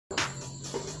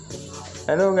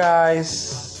Hello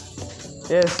guys,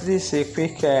 yes, this is a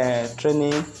quick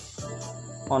training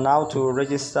on how to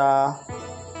register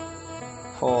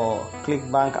for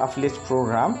ClickBank affiliate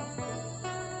program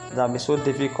that is so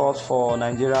difficult for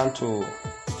Nigerians to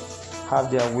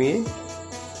have their way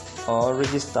or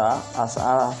register as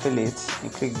an affiliate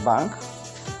in ClickBank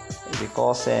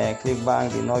because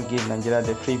ClickBank did not give Nigeria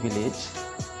the privilege,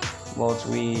 but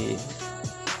we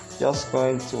just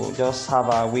going to have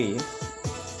our way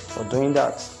for doing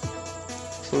that.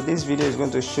 So this video is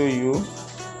going to show you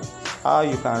how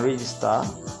you can register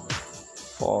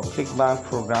for ClickBank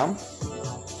program,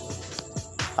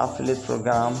 affiliate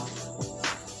program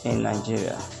in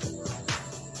Nigeria.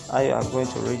 How you are going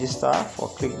to register for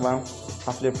ClickBank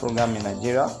affiliate program in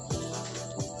Nigeria.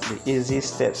 The easy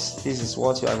steps. This is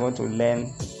what you are going to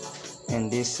learn in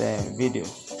this video.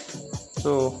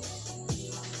 So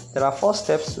there are 4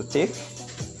 steps to take,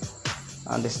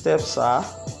 and the steps are: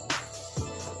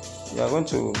 you are going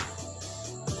to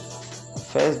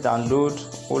first download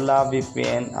Ola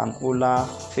VPN and Ola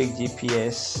Fake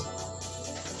GPS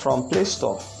from Play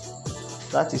Store.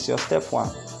 That is your step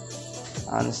 1.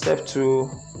 And step 2,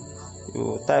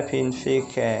 you type in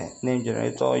fake name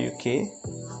generator UK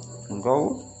and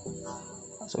go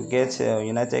to get a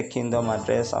United Kingdom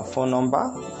address and phone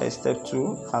number. That's step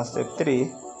 2. And step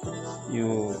 3,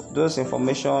 those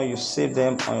information you save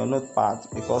them on your notepad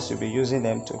because you'll be using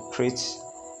them to create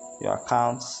your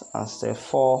accounts. And step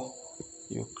 4,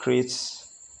 you create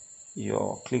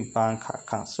your ClickBank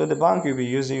account. So the bank you'll be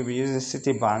using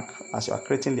Citibank as you are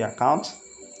creating the account.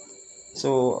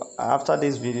 So after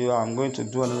this video, I'm going to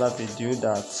do another video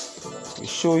that will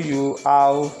show you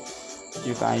how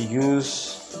you can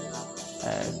use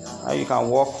how you can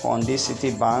work on this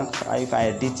Citibank, how you can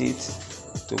edit it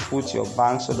to put your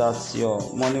bank so that your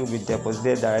money will be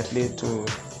deposited directly to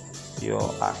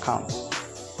your account.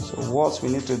 So what we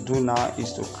need to do now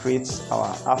is to create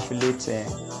our affiliate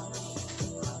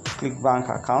ClickBank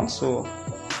account. So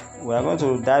we are going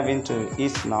to dive into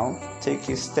it now, take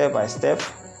it step by step,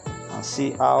 and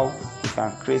see how you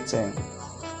can create an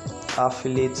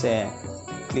affiliate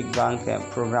ClickBank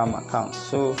program account.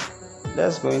 So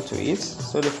let's go into it.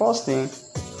 So the first thing,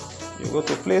 you go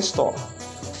to Play Store.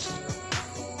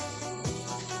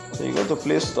 So you go to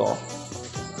Play Store,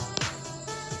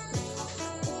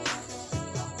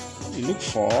 you look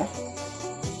for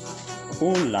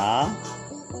Ola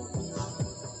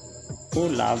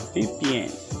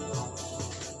VPN.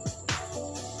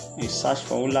 You search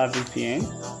for Ola VPN.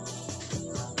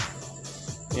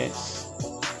 Yes.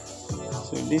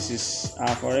 So this is,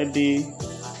 I've already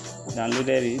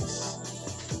downloaded it.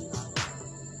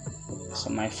 So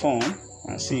my phone,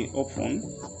 and see open.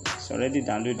 It's already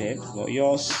downloaded, but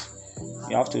yours,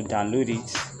 you have to download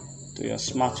it to your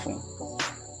smartphone.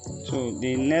 So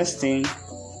the next thing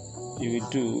you will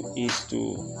do is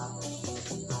to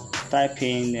type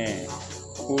in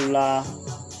Ola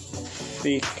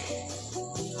Fake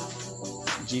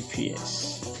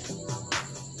GPS.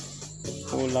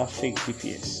 Ola Fake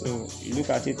GPS. So you look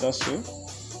at it also.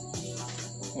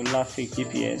 Ola Fake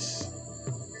GPS.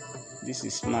 This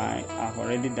is I've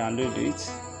already downloaded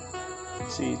it.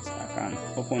 See it? I can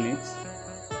open it.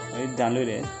 Already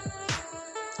downloaded.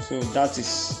 So that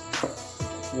is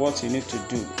what you need to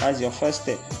do. That's your first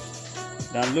step.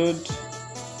 Download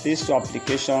these 2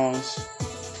 applications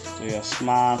to your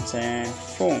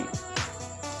smartphone.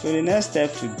 So the next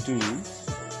step to do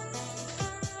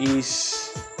is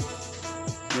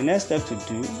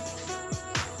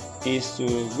to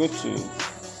go to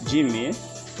Gmail.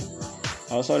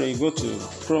 Go to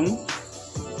Chrome,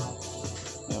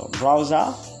 your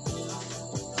browser,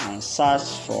 and search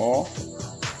for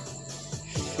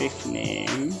fake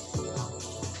name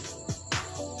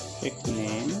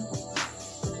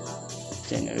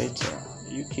generator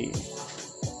UK.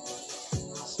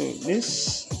 So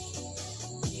this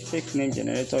fake name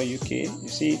generator UK, you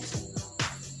see it?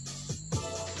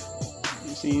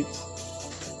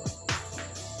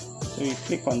 So you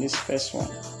click on this first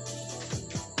one,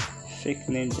 fake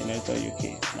name generator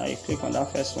UK. Now you click on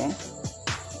that first one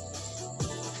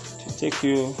to take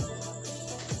you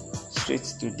straight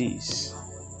to this.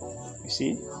 You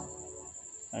see,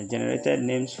 I generated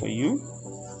names for you.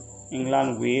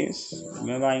 England, Wales.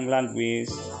 Remember, England,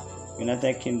 Wales,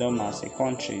 United Kingdom as a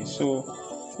country. So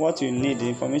what you need, the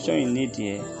information you need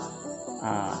here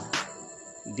are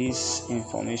this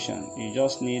information. You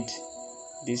just need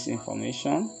this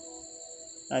information.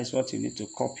 That is what you need to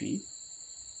copy.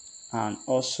 And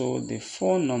also the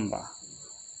phone number.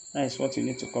 That is what you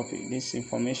need to copy. This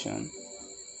information,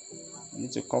 you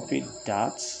need to copy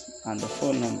that and the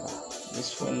phone number.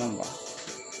 This phone number.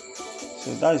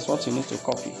 So that is what you need to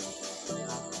copy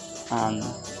and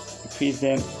paste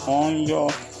them on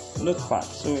your notepad.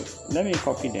 So let me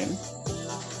copy them.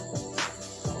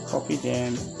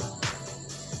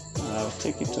 I'll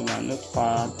take it to my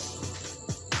notepad.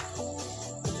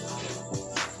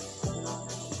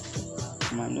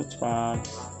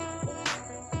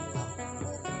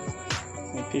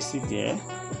 Let me paste it there.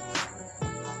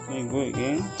 Let me go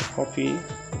again to copy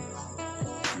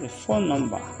the phone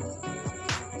number.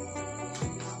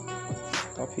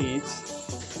 Copy it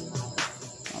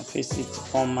and paste it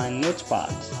on my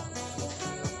notepad.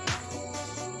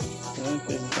 So let me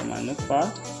paste it on my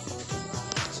notepad.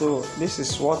 So this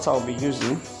is what I'll be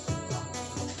using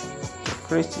to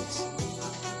create it.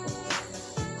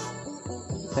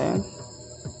 Then,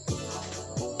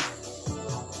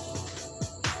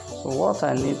 so what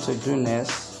I need to do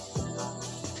next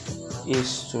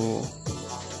is to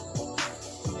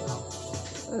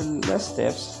next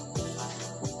steps.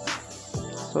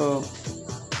 So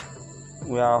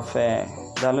we have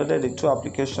downloaded the two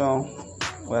applications.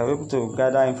 We are able to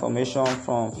gather information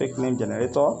from fake name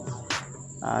generator,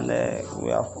 and we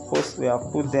have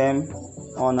put them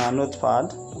on our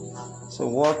notepad. So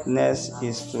what next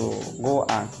is to go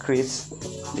and create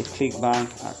the ClickBank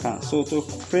account. So to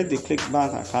create the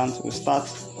ClickBank account, we'll start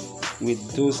with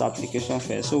those applications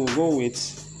first. So we'll go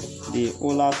with the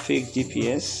Ola Fake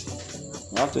GPS.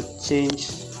 We have to change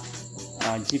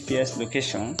our GPS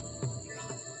location.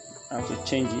 I have to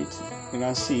change it. You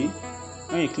can see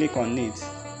when you click on it,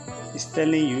 it's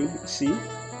telling you, see,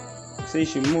 so you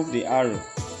should move the arrow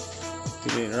to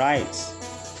the right.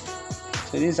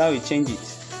 So this is how you change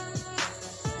it.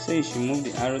 So you should move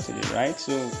the arrow to the right.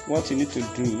 So what you need to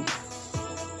do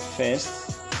first,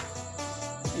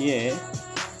 here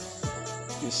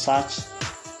you search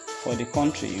for the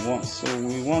country you want. So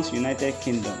we want United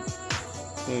Kingdom.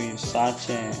 So you search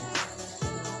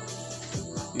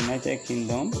United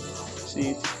Kingdom, see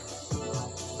it,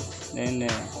 then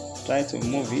try to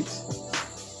move it.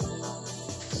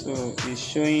 So it's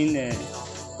showing,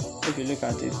 if you look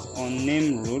at it, on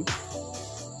name road.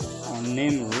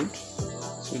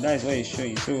 So that is what it's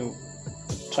showing. So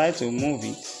try to move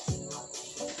it,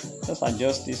 just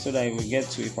adjust it so that you will get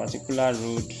to a particular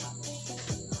road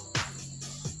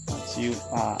that you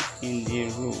are in a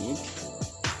road.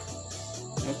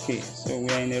 Okay, so we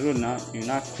are in a road now. You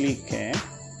now click here.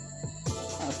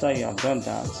 After you have done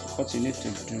that, what you need to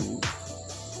do,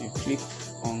 you click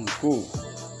on go.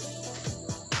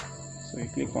 So you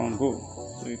click on go.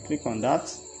 So you click on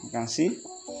that, you can see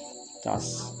it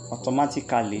has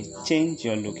automatically changed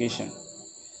your location.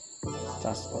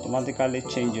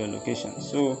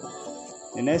 So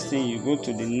the next thing, you go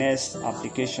to the next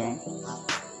application.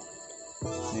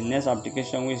 The next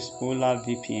application, which is Ola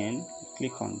VPN.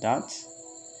 Click on that. So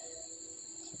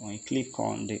when you click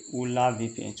on the Ola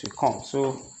VPN, it will come.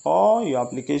 So all your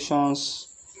applications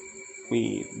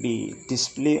will be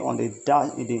displayed on the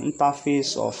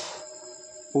interface of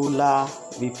Ola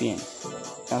VPN.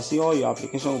 You can see all your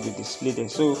applications will be displayed there.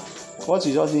 So what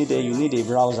you just need there, you need a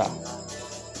browser.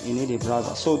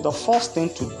 So the first thing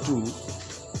to do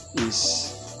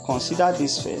is consider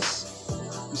this first.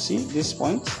 You see this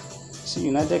point? See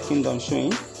United Kingdom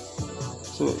showing.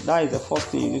 So that is the first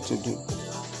thing you need to do.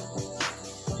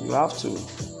 You have to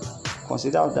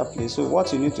consider that place. So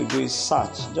what you need to do is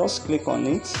search. Just click on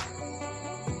it.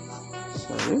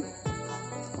 Sorry.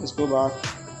 Let's go back.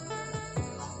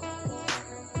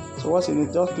 So what you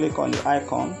need, just click on the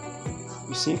icon.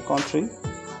 You see country.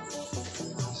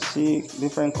 See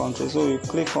different countries. So you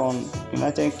click on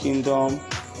United Kingdom,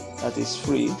 that is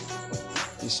free.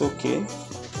 It's okay.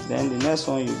 Then the next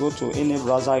one, you go to any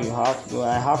browser you have. So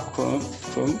I have Chrome.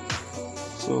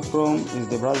 So Chrome is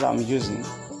the browser I'm using.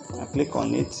 I click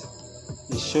on it.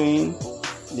 It's showing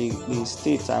the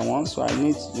state I want. So I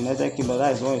need United Kingdom.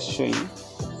 That is what it's showing,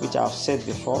 which I've said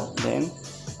before. Then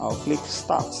I'll click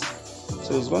start.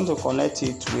 So it's going to connect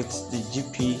it with the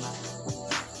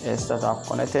GPS that I've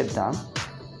connected down.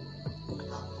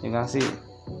 You can see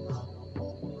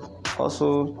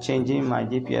also changing my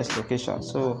GPS location.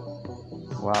 So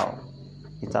wow,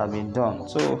 it has been done.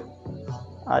 So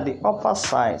at the upper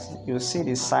side, you see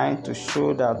the sign to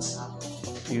show that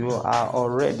you are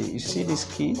already. You see this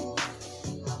key,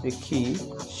 the key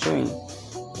showing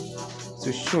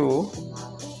to show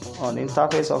on the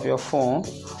interface of your phone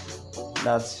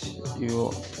that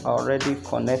you are already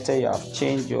connected. You have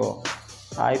changed your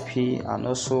IP, and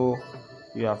also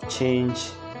you have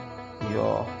changed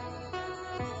your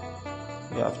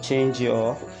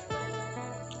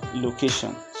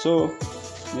location. So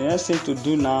the next thing to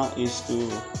do now is to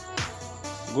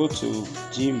go to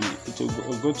Gmail, to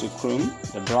go to Chrome,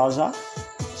 the browser.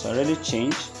 it's already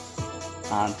changed,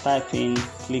 and type in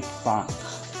ClickBank.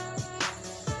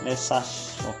 Let's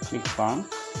search for ClickBank.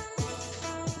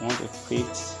 I want to create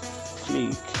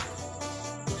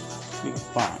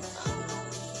ClickBank.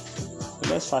 So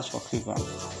let's search for ClickBank.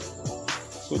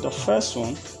 So the first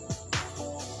one,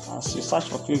 as you search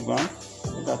for ClickBank,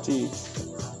 look at it.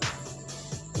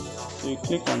 So you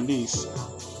click on this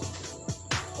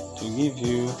to give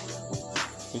you,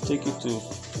 to take you to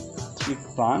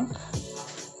ClickBank.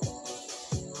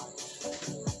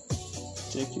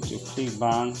 Take you to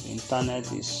ClickBank. The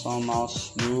internet is somehow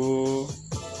slow.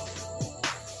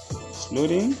 It's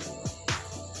loading.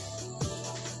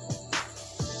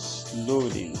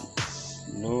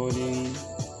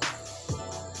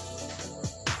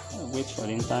 Wait for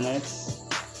the internet.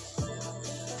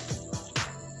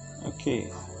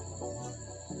 Okay.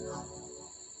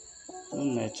 No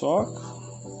network.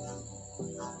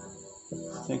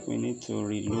 I think we need to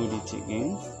reload it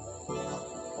again.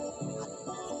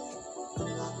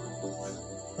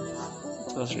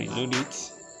 Just reload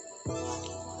it.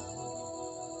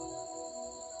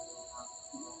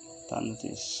 Internet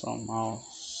is somehow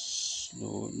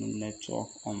slow. No network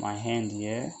on my hand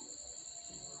here.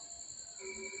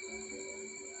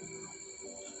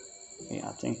 Okay,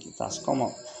 I think it has come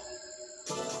up.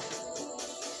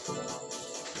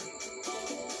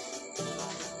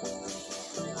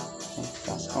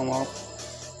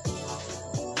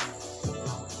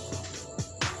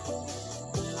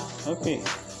 Okay,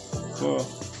 so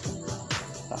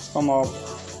that's come up.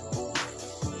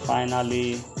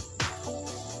 Finally,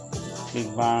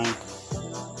 ClickBank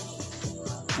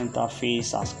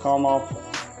interface has come up.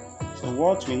 So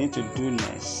what we need to do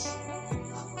next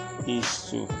is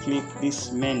to click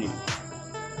this menu.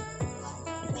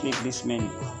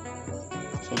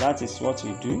 So that is what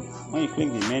you do. When you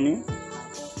click the menu,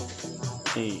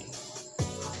 a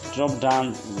drop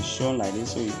down will be shown like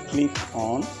this. So you click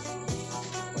on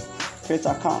create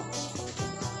account.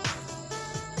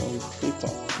 So you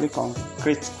click on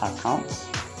create account.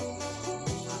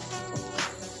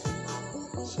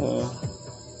 So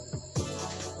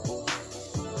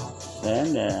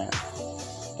then the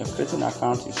creating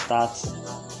account you start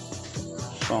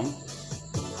from.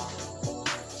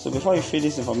 So before you fill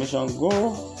this information, go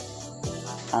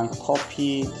and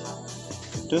copy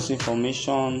those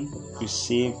information you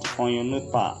saved on your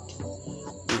notepad,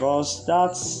 because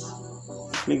that's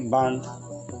ClickBank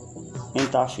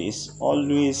interface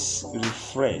always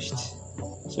refreshed.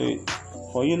 So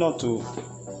for you not to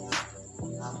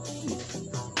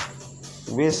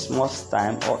waste much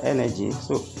time or energy,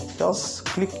 so just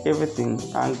click everything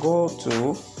and go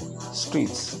to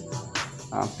streets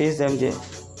and paste them there.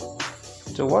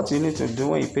 So what you need to do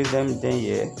when you paste them there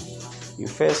here, you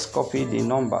first copy the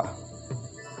number.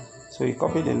 So you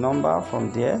copy the number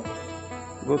from there,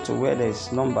 go to where there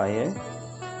is number here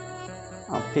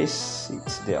and paste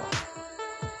it there.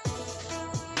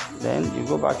 Then you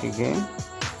go back again,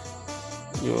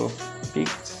 you pick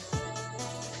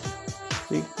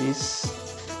this,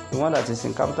 the one that is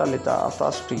in capital letter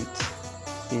after street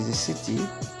is the city.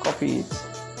 Copy it,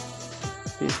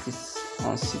 paste it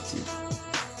on city,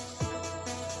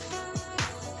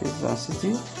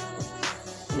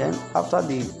 Then after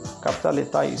the capital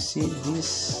letter, you see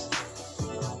this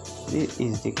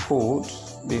is the code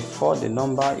before the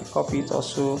number. You copy it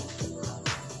also,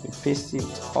 you paste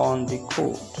it on the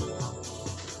code.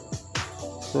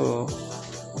 So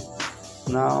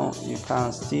now you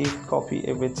can still copy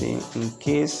everything in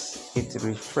case it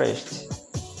refreshed,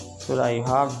 so that you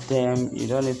have them, you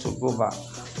don't need to go back.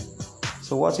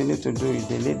 So what you need to do is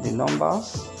delete the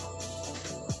numbers,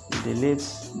 you delete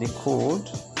the code,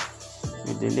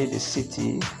 you delete the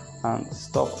city, and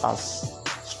stop as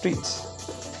street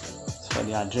for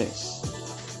the address.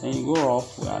 Then you go up.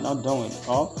 We are not done with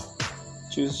up.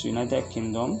 Choose United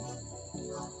Kingdom,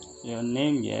 your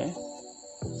name here.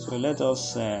 So let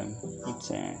us put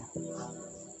Henry,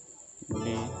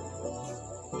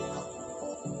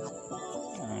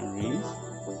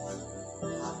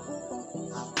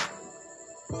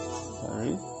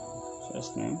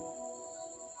 first name.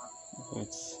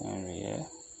 Put Henry here.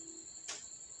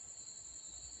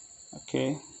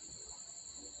 Okay.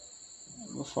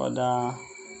 Go further.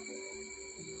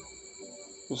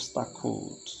 Postal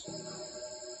code.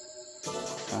 You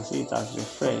can see it has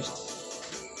refreshed.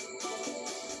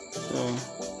 So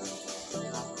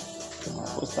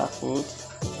postal code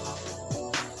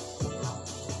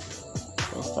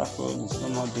is no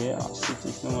more there. Our city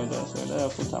is no more there. So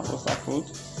let's put our postal code.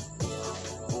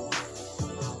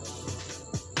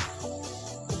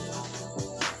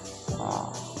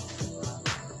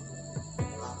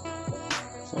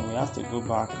 So we have to go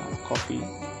back and copy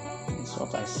This is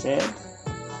what I said.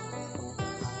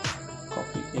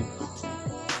 Copy everything.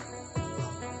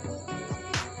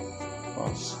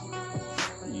 Because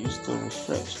it used to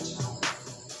refresh.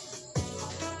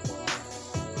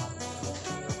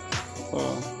 So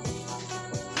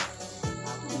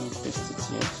let me paste it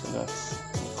here so that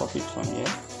I copy it from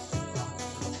here.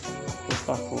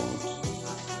 Postal code.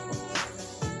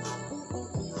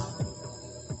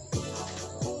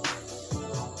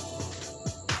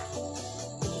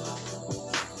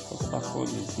 Postal code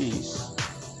is this.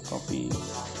 Copy it.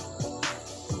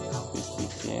 Paste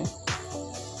it here.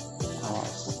 Our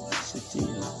city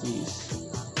is this.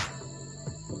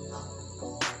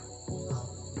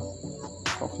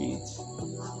 Copy it.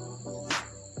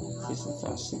 This is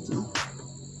our city.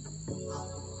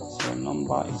 So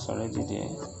number is already there.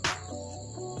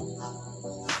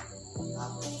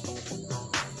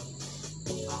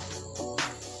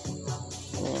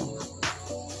 So,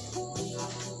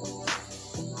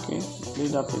 okay,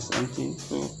 leave that is empty.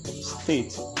 So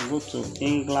state, go to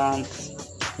England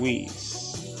Wales.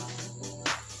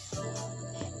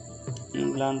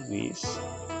 England Wales.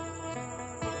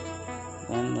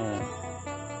 Then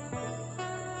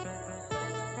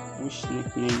which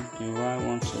nickname do I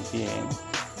want to bear?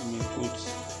 Let me put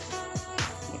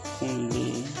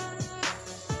Kunle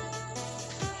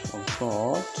for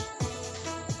God.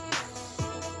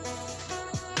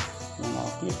 Then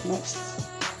I'll click next.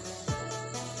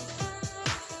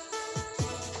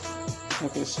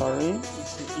 Okay, sorry,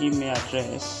 it's the email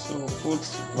address. So put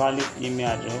valid email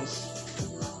address.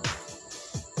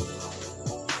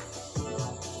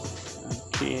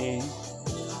 Okay.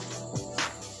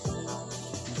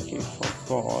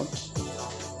 For God.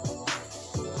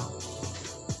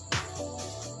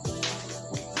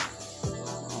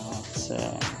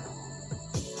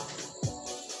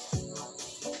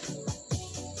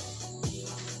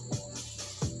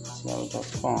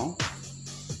 Yahoo.com.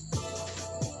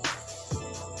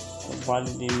 The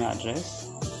valid email address.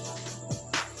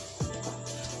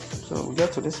 So we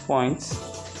get to this point.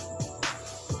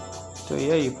 So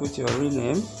here you put your real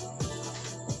name.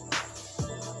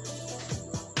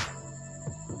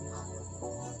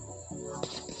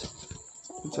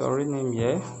 Put your real name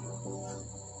here.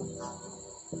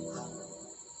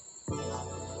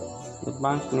 The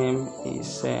bank name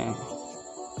is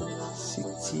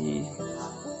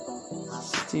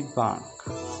Citibank.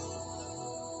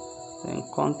 Then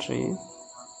country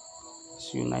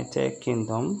is United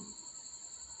Kingdom.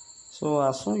 So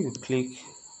as soon you click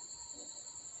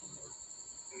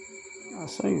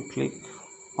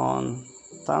on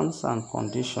terms and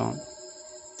conditions,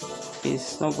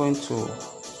 it's not going to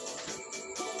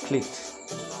click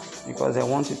because they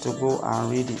want you to go and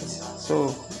read it.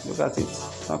 So look at it,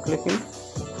 it's not clicking.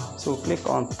 So click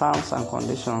on terms and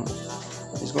conditions.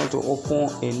 It's going to open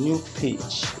a new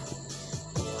page.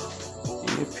 A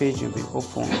new page will be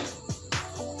open.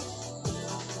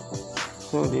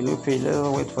 So the new page, let's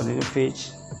wait for the new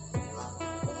page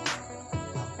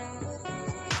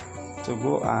to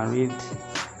go and read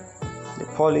the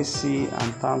policy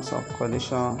and terms of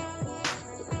condition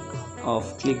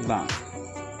of ClickBank.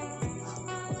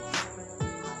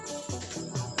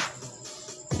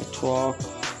 Network.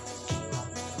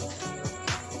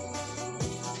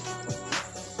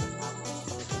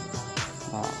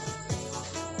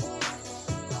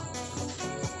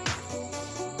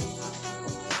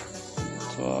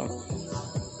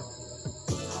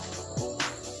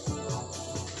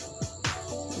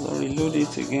 So reload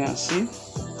it again and see.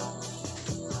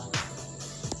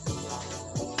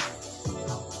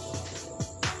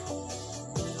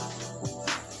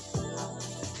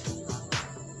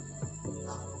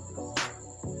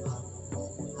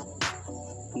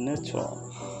 Network.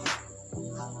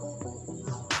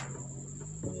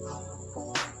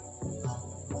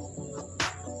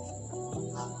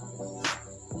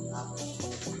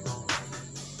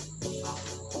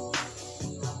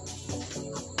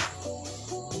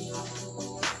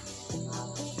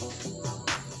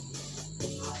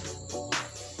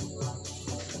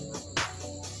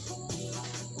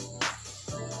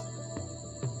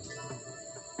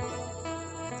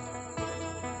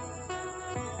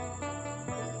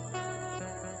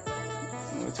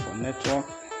 Wait for network.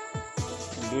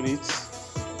 Do it.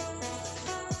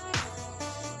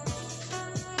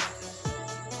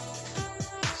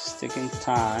 It's taking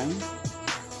time.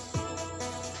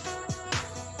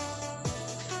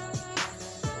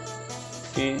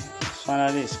 Okay,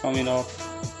 finally it's coming up.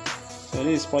 So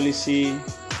this is policy.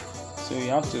 So you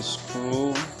have to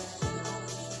scroll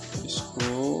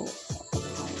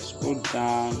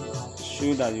down to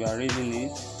show that you are reading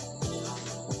it.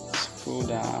 Scroll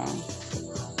down.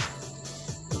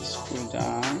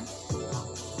 down.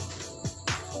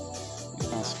 You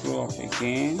can scroll up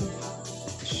again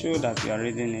to show that you are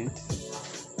reading it.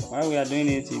 While we are doing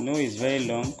it, you know it's very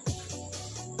long.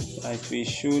 It will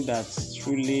show that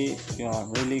truly you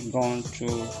have really gone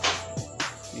through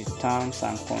the terms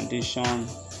and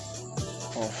conditions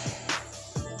of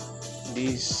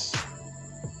this.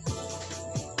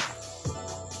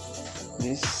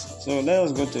 So let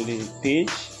us go to the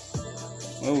page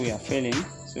where we are filling.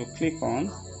 So click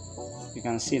on, you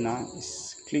can see now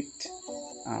it's clicked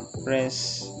and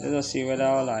press. Let us see whether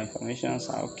all our informations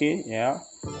are okay. Yeah,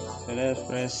 so let's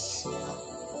press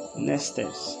next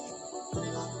steps.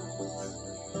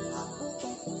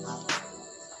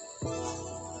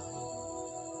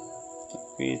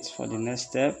 Wait for the next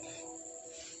step.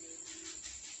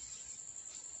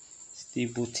 Still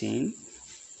booting.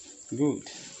 Good.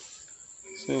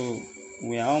 So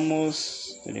we are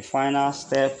almost to the final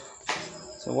step.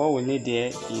 So what we need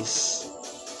there is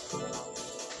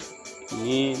we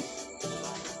need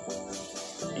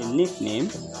a nickname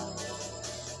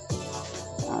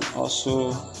and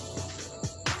also,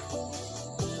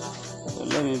 so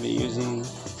let me be using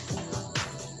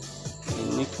a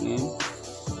nickname.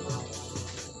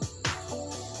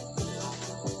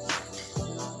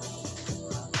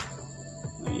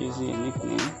 I'm using a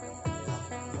nickname.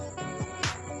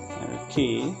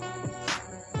 Okay.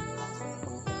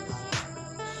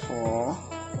 For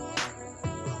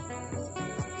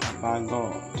Baba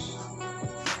God.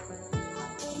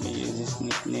 Let me use this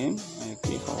nickname.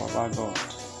 Okay, for Baba God.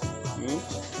 Good.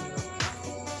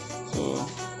 So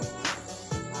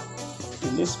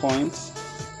in this point,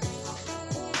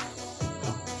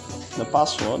 the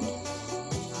password,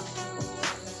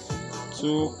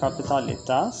 2 capital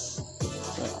letters,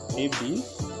 so AB,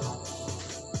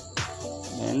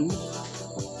 then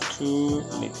 2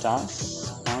 letters,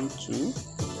 1, 2,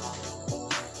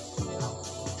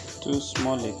 2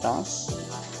 small letters.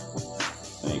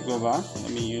 Let me go back.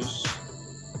 Let me use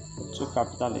 2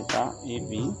 capital letter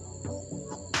AB,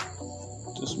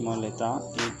 2 small letter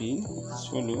AB,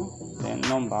 follow, then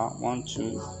number 1,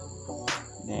 2,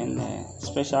 then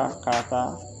special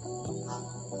character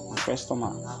and question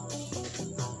mark.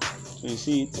 So you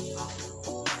see it.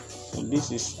 So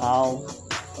this is how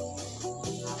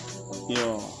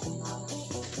you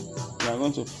are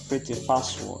going to create a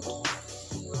password.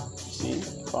 See,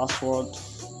 the password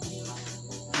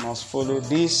must follow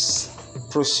this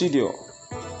procedure.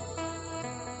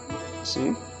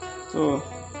 See, so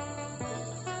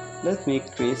let me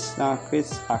create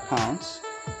account.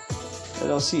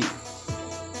 Let us see.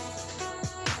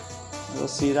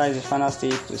 That is the final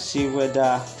stage to see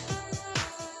whether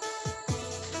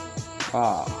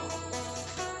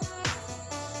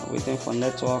waiting for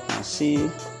network and see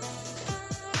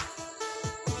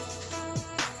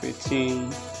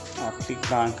creating a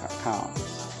ClickBank account.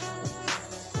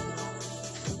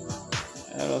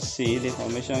 Let us see the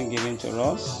information given to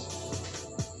us.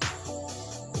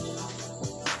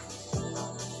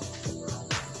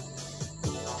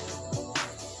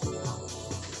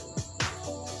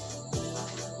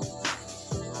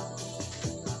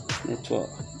 Network.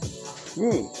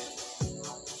 Good.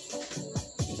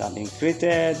 It has been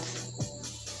created.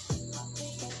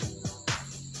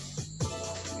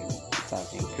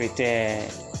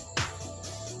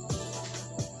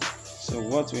 So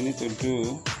what we need to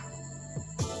do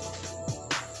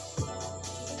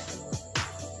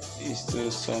is to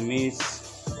submit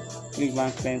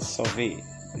ClickBank client survey.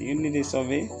 Do you need a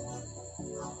survey?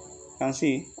 You can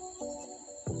see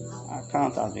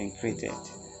account has been created.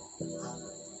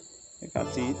 Look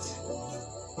at it.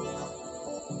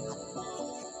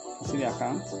 See the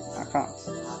account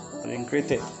has been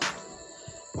created.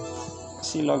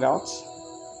 See logout.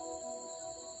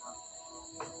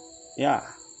 Yeah,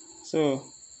 so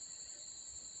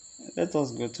let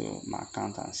us go to my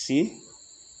account and see.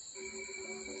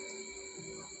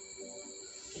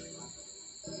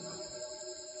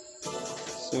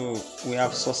 So we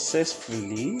have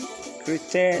successfully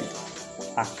created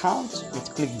account with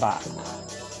ClickBank.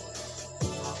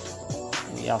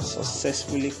 We have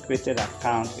successfully created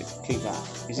account with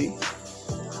ClickBank. You see?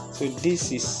 So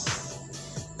this is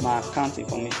my account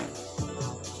information.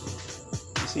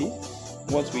 You see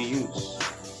what we use.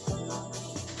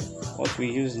 What we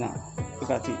use now. Look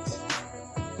at it.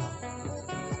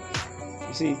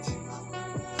 You see it?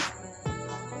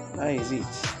 That is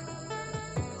it.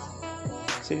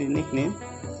 See the nickname?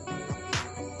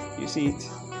 You see it?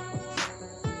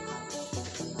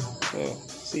 So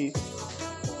see it?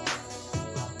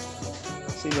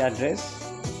 See the address?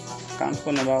 Account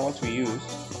phone number, what we use.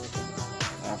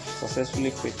 I've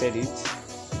successfully created it.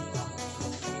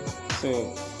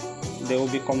 So they will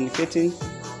be communicating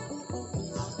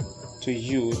to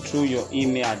you through your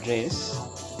email address.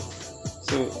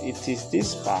 So it is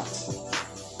this part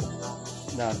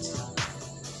that,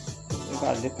 look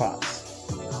at the part,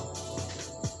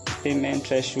 payment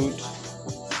threshold,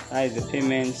 that is the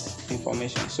payment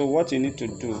information. So what you need to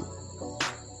do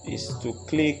is to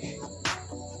click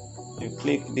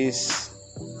this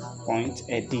point,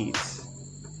 edit.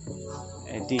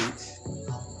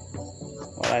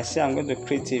 Well, I say I'm going to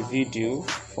create a video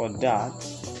for that,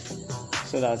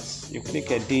 so that you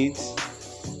click edit,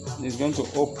 it's going to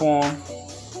open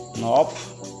up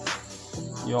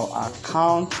your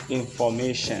account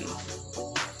information.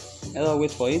 I'll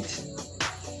wait for it.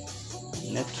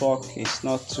 Network is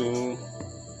not too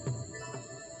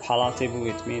palatable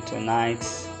with me tonight,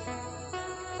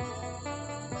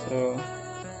 so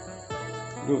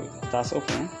good, that's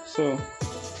open. So you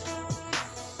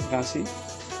can see,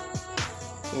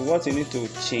 so what you need to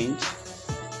change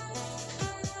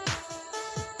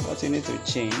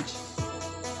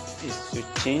is to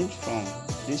change from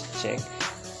this check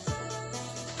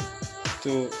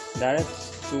to direct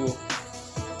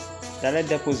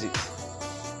deposit.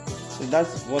 So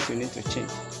that's what you need to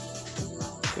change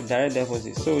to direct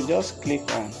deposit. So just click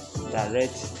on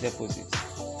direct deposit.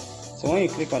 So when you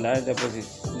click on direct deposit,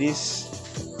 this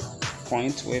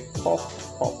point will pop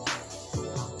up.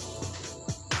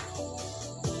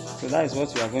 So that is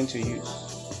what we are going to use,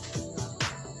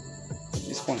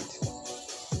 this point.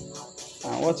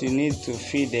 And what you need to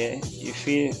fill there, you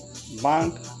fill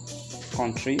bank,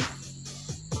 country,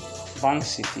 bank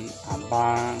city, and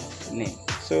bank name.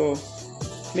 So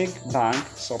Click Bank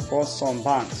supports some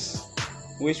banks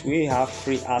which we have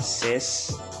free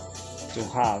access to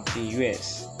have in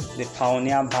US. The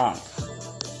Pioneer Bank,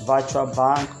 virtual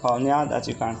bank, Pioneer, that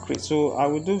you can create. So I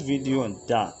will do video on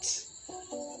that.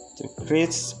 To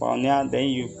create Pioneer, then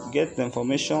you get the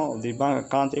information of the bank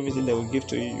account, everything they will give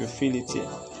to you, you fill it here.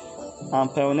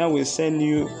 And Pioneer will send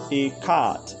you a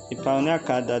Pioneer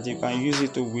card that you can use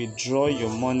it to withdraw your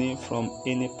money from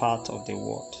any part of the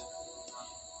world.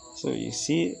 So you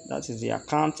see, that is the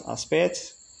account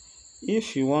aspect.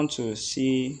 If you want to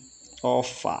see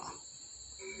offer,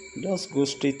 just go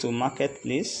straight to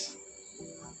marketplace.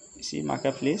 You see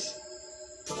marketplace,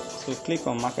 so click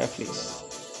on marketplace.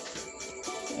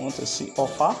 You want to see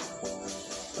offer,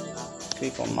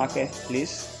 click on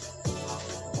marketplace.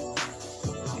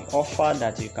 The offer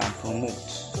that you can promote.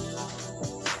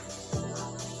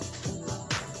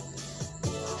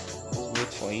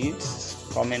 Wait for it, it's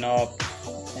coming up.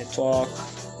 Network,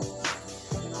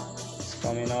 it's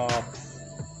coming up.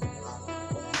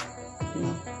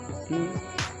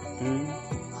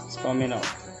 It's coming up.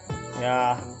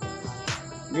 Yeah,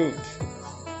 good.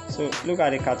 So look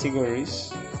at the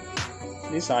categories.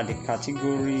 These are the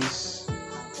categories.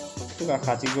 Look at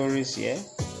categories here.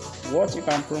 What you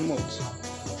can promote.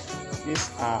 These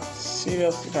are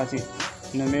serious. Look at it,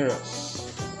 numerous.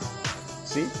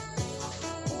 See,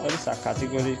 all these are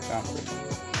categories you can promote.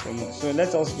 So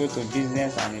let us go to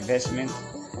business and investment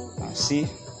and see.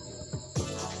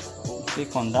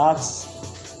 Click on that.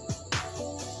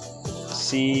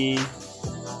 See,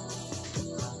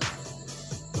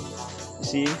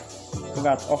 look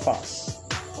at offers.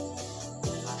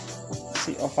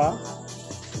 See offer.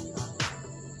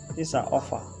 These are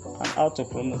offer and how to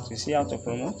promote. You see how to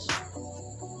promote.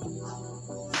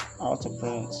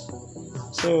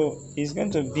 So it's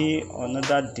going to be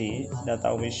another day that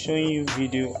I will be showing you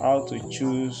video how to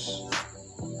choose.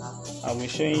 I will be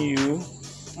showing you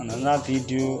another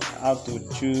video how to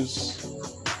choose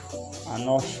an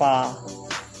offer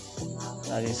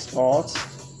that is hot,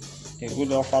 a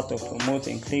good offer to promote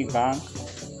in ClickBank,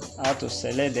 how to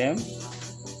select them.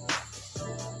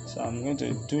 So I'm going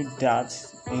to do that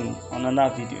in another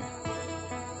video.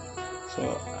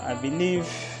 So I believe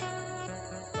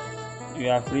you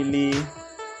have really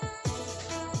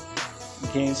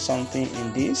gain something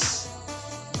in this.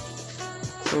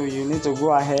 So you need to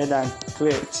go ahead and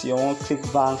create your own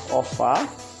ClickBank offer,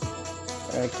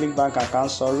 ClickBank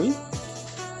account,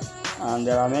 and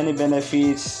there are many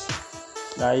benefits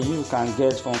that you can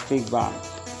get from ClickBank.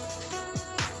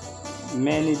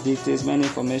 Many details, many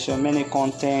information, many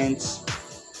content.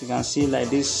 You can see like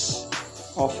this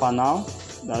offer now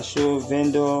that show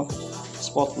vendor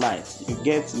spotlight. You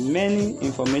get many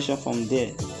information from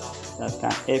there that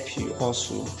can help you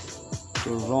also to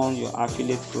run your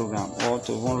affiliate program or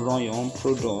to run your own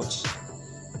products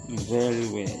very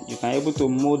well. You can able to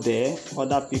model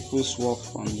other people's work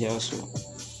from here also.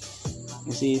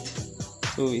 You see it?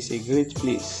 So it's a great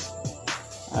place.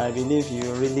 I believe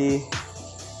you really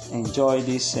enjoy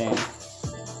this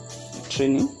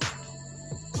training.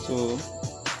 So So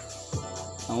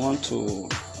I want to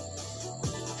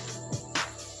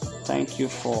thank you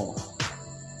for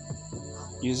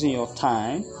using your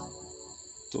time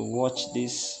to watch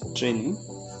this training.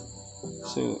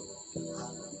 So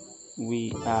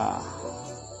we are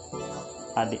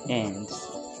at the end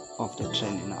of the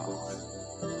training now.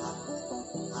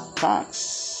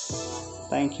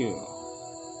 Thank you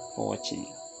for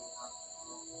watching.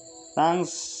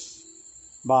 Thanks.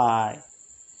 Bye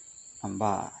and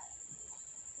bye.